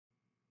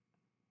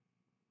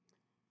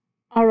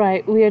All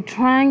right, we are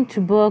trying to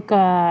book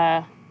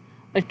a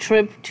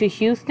trip to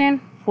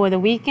Houston for the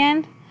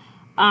weekend.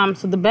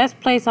 So the best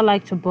place I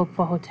like to book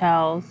for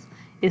hotels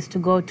is to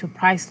go to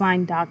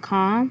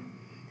priceline.com.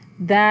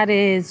 That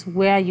is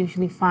where I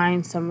usually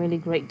find some really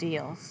great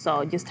deals.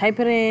 So just type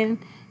it in,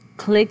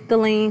 click the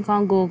link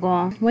on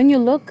Google. When you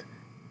look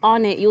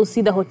on it, you'll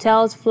see the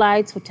hotels,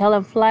 flights, hotel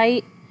and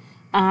flight,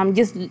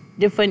 just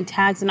different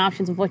tags and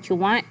options of what you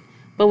want.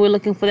 But we're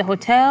looking for the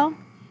hotel,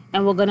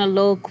 and we're gonna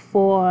look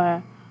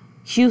for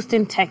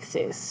Houston,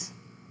 Texas.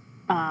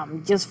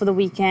 Just for the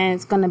weekend,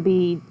 it's gonna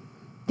be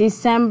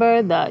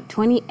December the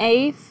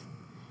 28th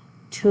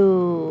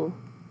to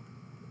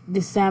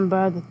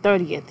December the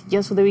 30th,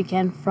 just for the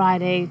weekend,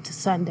 Friday to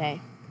Sunday.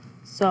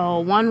 So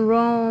one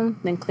room,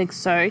 then click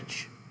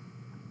search.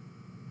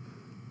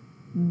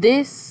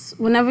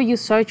 Whenever you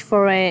search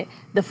for it,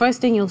 the first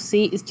thing you'll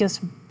see is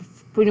just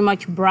pretty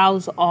much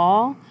browse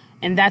all,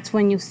 and that's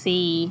when you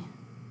see,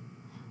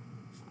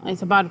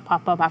 it's about to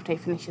pop up after it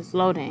finishes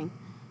loading,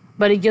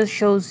 but it just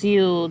shows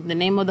you the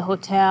name of the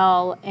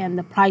hotel and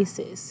the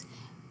prices.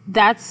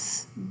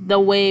 That's the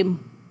way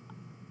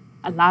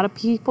a lot of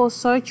people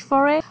search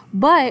for it.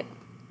 But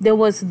there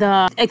was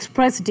the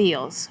express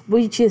deals,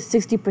 which is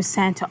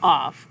 60%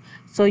 off.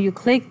 So you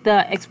click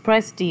the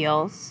express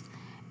deals,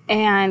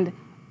 and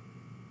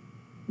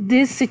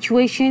this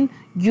situation,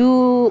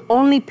 you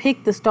only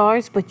pick the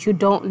stars, but you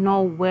don't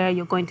know where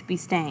you're going to be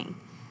staying.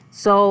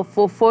 So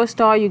for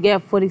 4-star, you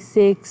get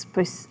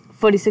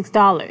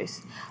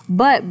 $46.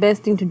 But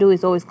best thing to do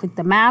is always click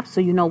the map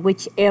so you know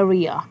which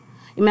area.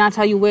 It may not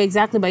tell you where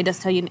exactly, but it does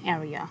tell you an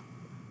area.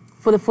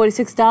 For the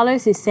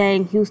 $46, it's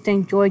saying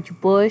Houston George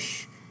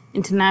Bush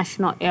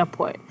International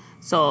Airport.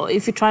 So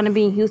if you're trying to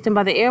be in Houston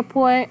by the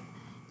airport,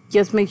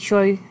 just make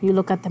sure you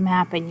look at the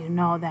map and you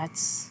know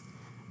that's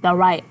the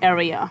right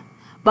area.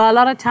 But a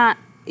lot of time,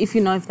 if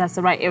you know if that's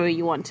the right area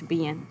you want to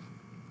be in.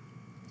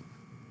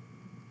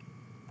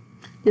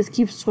 Just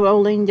keep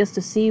scrolling just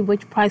to see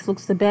which price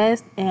looks the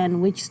best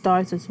and which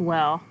stars as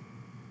well.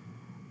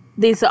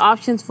 These are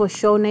options for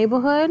show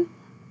neighborhood,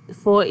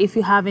 for if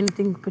you have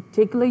anything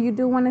particular you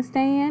do want to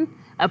stay in,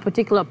 a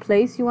particular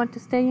place you want to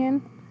stay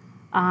in.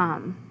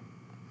 But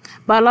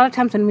a lot of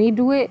times when we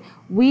do it,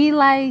 we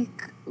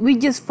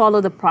just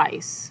follow the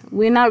price.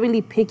 We're not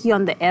really picky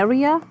on the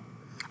area.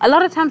 A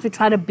lot of times we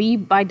try to be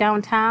by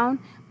downtown,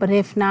 but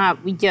if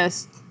not, we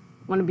just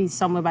want to be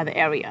somewhere by the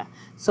area.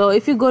 So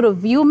if you go to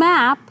view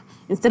map,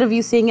 instead of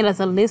you seeing it as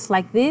a list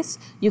like this,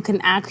 you can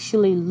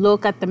actually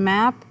look at the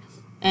map.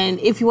 And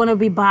if you want to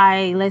be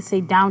by, let's say,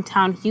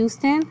 downtown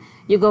Houston,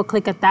 you go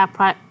click at that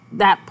part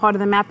of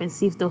the map and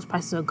see if those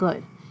prices are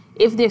good.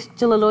 If they're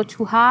still a little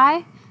too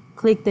high,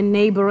 click the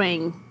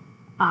neighboring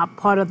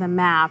part of the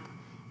map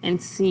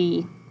and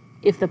see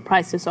if the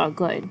prices are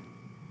good.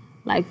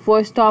 Like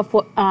 4-star,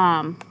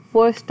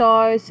 4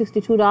 stars,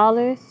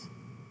 $62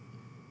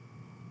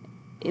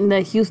 in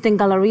the Houston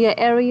Galleria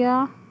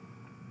area.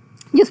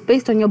 Just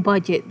based on your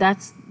budget,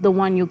 that's the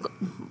one you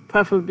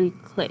preferably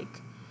click.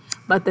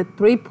 But the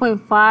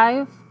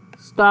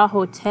 3.5-star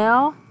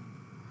hotel,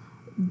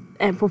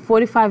 and for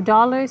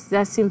 $45,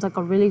 that seems like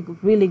a really,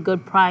 really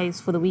good price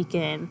for the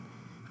weekend.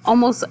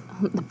 Almost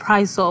the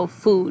price of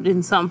food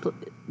in some,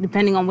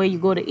 depending on where you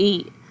go to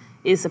eat,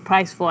 is the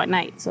price for a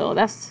night. So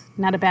that's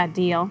not a bad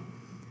deal.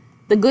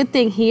 The good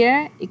thing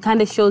here, it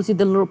kind of shows you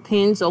the little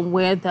pins on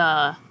where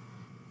the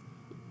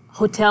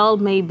hotel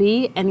may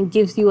be, and it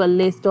gives you a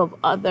list of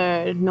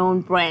other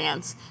known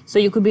brands. So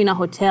you could be in a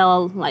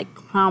hotel like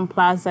Crown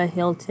Plaza,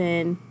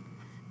 Hilton,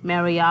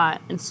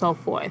 Marriott, and so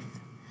forth.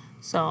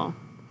 So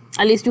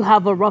at least you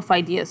have a rough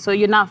idea. So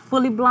you're not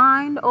fully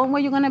blind on where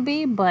you're gonna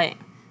be, but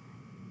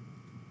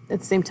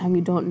at the same time,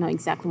 you don't know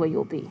exactly where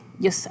you'll be.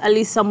 Just at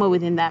least somewhere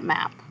within that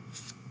map.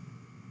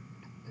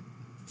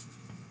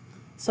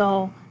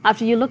 So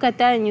after you look at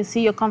that and you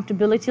see your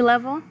comfortability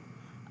level,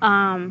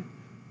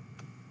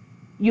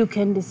 you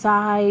can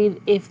decide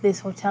if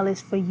this hotel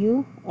is for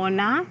you or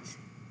not.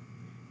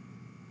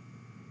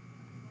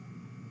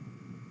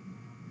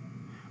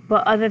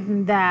 But other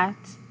than that,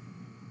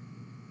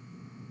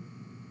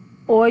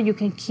 or you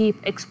can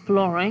keep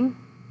exploring.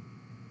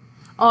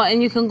 Oh,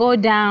 and you can go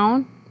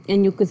down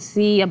and you could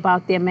see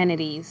about the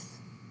amenities.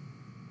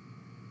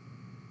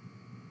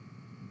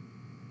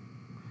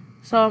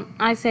 So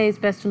I say it's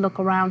best to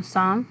look around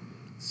some.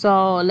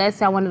 So let's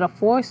say I wanted a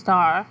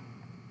 4-star.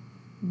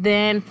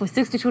 Then for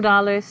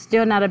 $62,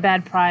 still not a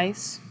bad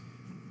price.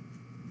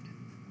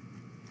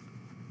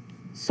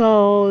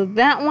 So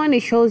that one, it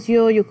shows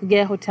you could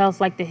get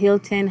hotels like the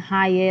Hilton,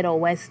 Hyatt, or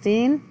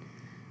Westin,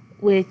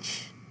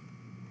 which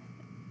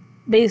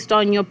based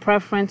on your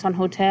preference on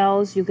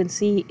hotels, you can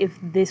see if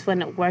this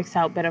one works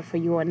out better for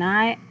you or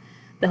not.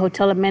 The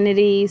hotel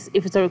amenities,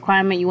 if it's a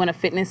requirement, you want a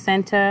fitness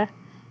center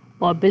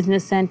or a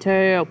business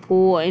center or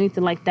pool or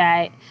anything like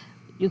that,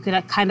 you could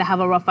kind of have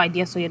a rough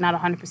idea so you're not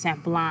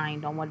 100%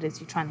 blind on what it is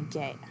you're trying to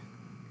get.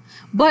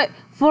 But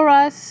for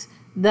us,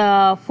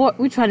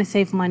 we're trying to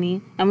save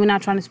money and we're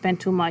not trying to spend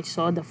too much.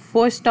 So the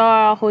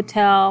 4-star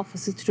hotel for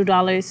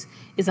 $62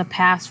 is a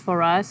pass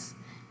for us.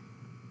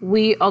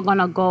 we are going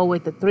to go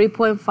with the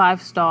 3.5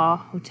 star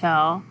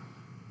hotel.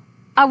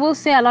 I will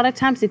say a lot of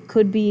times it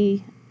could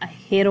be a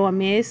hit or a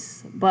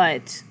miss,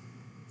 but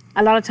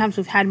a lot of times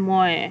we've had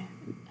more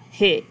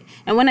hit.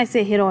 And when I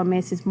say hit or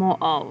miss, it's more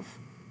of,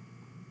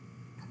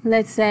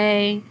 let's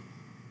say,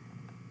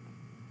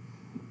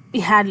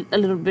 it had a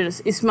little bit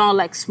of, it smelled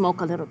like smoke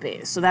a little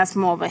bit. So that's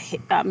more of a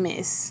hit, a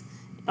miss.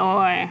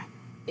 Or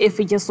if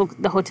it just looks,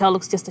 the hotel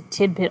looks just a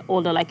tidbit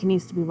older, like it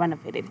needs to be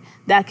renovated,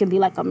 that can be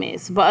like a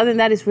miss. But other than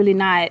that, it's really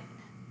not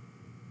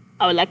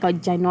like a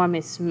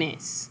ginormous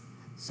miss.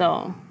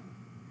 So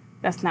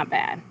that's not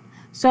bad.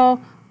 So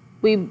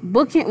we're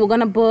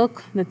gonna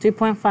book the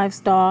 3.5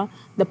 star.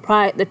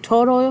 The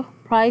total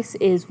price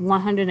is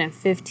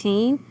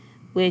 $115,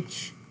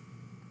 which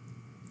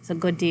is a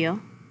good deal.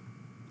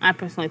 I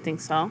personally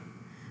think so.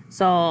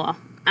 So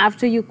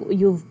after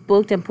you've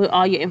booked and put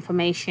all your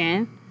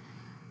information,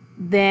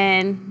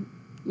 then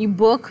you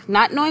book,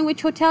 not knowing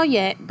which hotel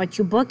yet, but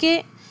you book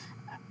it.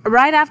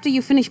 Right after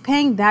you finish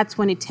paying, that's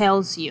when it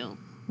tells you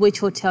which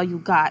hotel you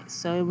got.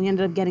 So we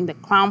ended up getting the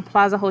Crown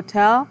Plaza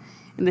Hotel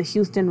in the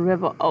Houston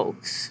River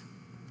Oaks.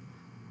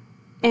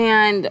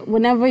 And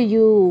whenever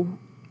you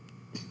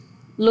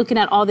looking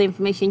at all the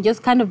information,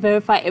 just kind of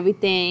verify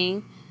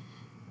everything,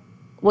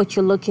 what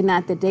you're looking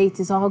at, the dates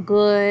is all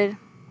good.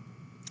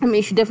 I mean,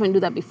 you should definitely do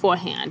that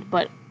beforehand,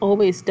 but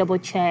always double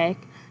check.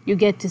 You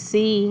get to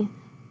see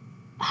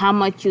how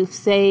much you've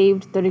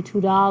saved,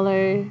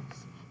 $32.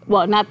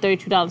 Well, not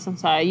 $32, I'm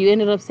sorry. You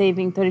ended up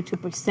saving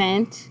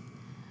 32%.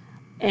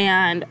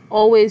 And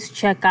always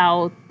check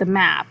out the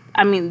map,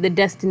 the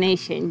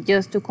destination,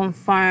 just to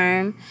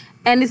confirm.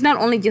 And it's not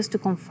only just to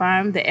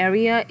confirm the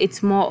area,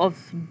 it's more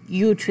of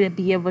you to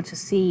be able to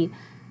see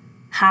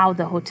how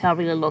the hotel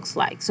really looks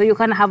like. So you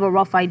kind of have a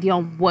rough idea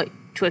on what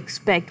to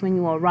expect when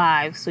you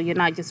arrive, so you're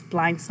not just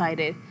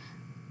blindsided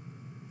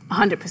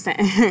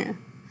 100%,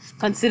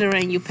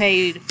 considering you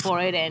paid for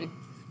it and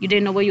you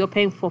didn't know what you were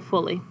paying for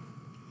fully.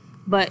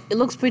 But it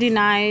looks pretty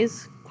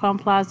nice. Crown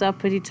Plaza,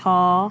 pretty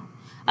tall.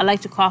 I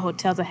like to call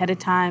hotels ahead of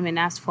time and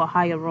ask for a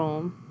higher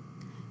room.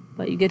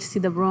 But you get to see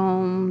the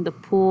room, the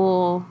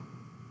pool,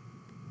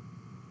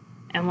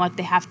 and what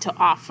they have to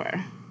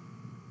offer.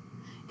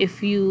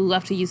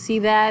 After you see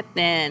that,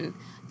 then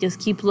just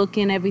keep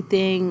looking.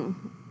 Everything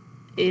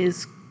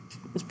is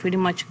pretty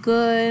much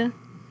good.